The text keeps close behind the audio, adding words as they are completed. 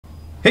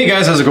Hey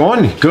guys, how's it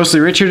going? Ghostly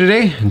Rich here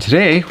today, and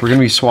today we're going to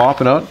be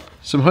swapping out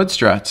some hood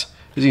struts.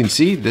 As you can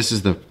see, this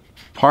is the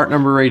part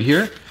number right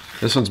here.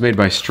 This one's made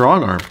by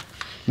Strong Arm.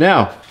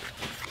 Now,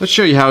 let's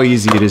show you how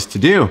easy it is to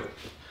do.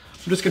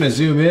 I'm just going to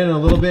zoom in a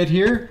little bit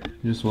here.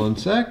 Just one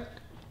sec.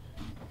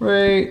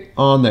 Right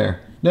on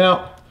there.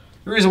 Now,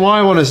 the reason why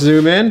I want to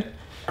zoom in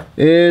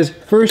is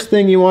first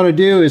thing you want to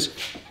do is,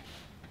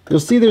 you'll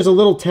see there's a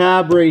little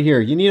tab right here.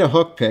 You need a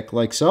hook pick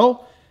like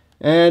so,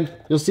 and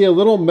you'll see a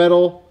little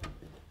metal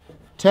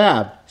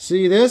tab.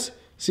 See this?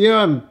 See how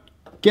I'm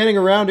getting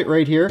around it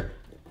right here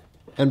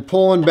and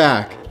pulling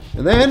back.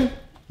 And then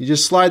you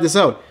just slide this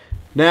out.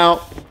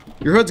 Now,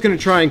 your hood's gonna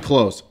try and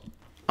close.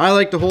 I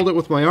like to hold it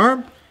with my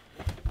arm.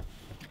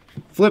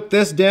 Flip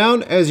this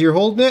down as you're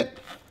holding it.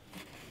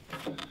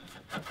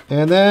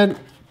 And then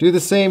do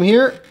the same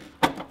here.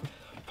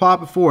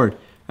 Pop it forward.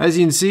 As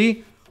you can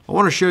see, I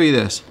wanna show you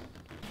this.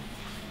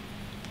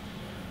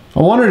 I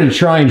wanted to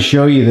try and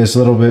show you this a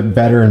little bit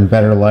better in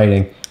better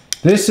lighting.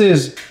 This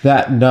is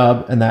that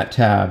nub and that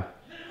tab.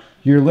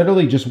 You're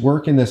literally just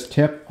working this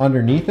tip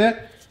underneath it,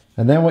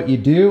 and then what you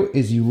do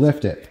is you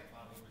lift it.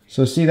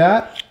 So see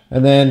that?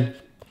 And then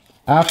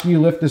after you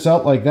lift this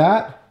out like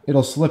that,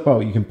 it'll slip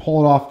out. You can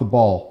pull it off the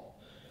ball.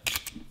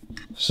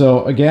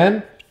 So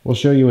again, we'll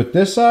show you with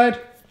this side.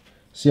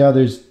 See how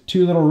there's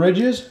two little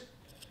ridges?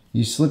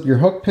 You slip your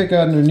hook pick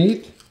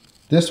underneath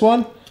this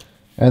one,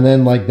 and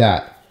then like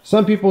that.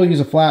 Some people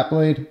use a flat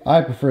blade. I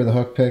prefer the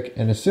hook pick,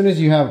 and as soon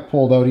as you have it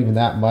pulled out even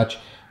that much,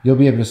 you'll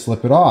be able to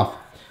slip it off.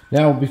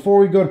 Now, before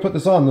we go to put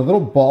this on, the little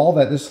ball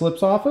that this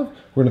slips off of,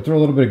 we're gonna throw a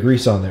little bit of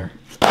grease on there.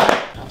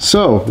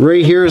 So,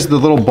 right here is the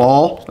little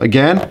ball,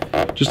 again,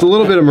 just a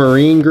little bit of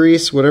marine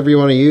grease, whatever you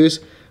wanna use.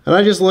 And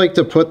I just like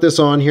to put this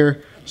on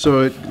here so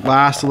it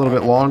lasts a little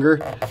bit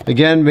longer.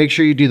 Again, make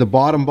sure you do the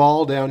bottom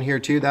ball down here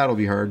too. That'll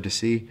be hard to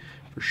see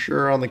for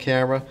sure on the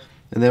camera.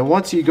 And then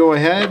once you go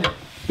ahead,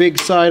 big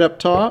side up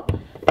top,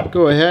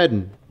 go ahead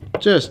and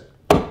just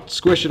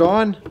squish it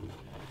on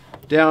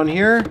down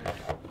here.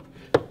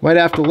 Might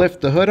have to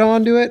lift the hood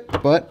onto it,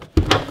 but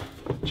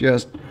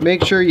just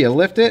make sure you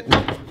lift it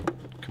and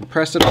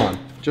compress it on,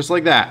 just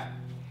like that.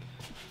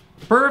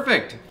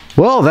 Perfect.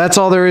 Well, that's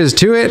all there is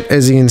to it.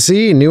 As you can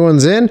see, new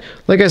one's in.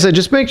 Like I said,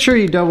 just make sure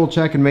you double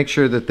check and make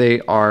sure that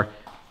they are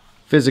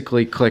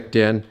physically clicked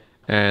in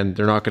and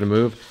they're not going to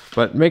move.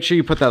 But make sure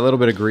you put that little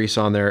bit of grease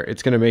on there.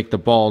 It's going to make the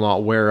ball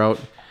not wear out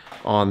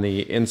on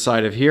the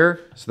inside of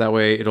here, so that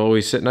way it'll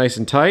always sit nice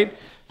and tight.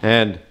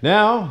 And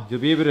now you'll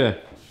be able to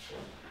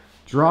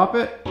drop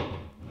it,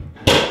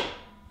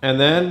 and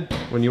then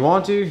when you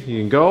want to, you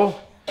can go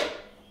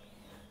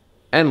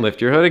and lift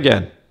your hood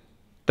again.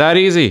 That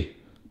easy.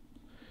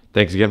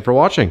 Thanks again for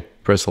watching.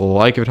 Press a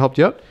like if it helped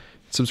you out.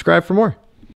 Subscribe for more.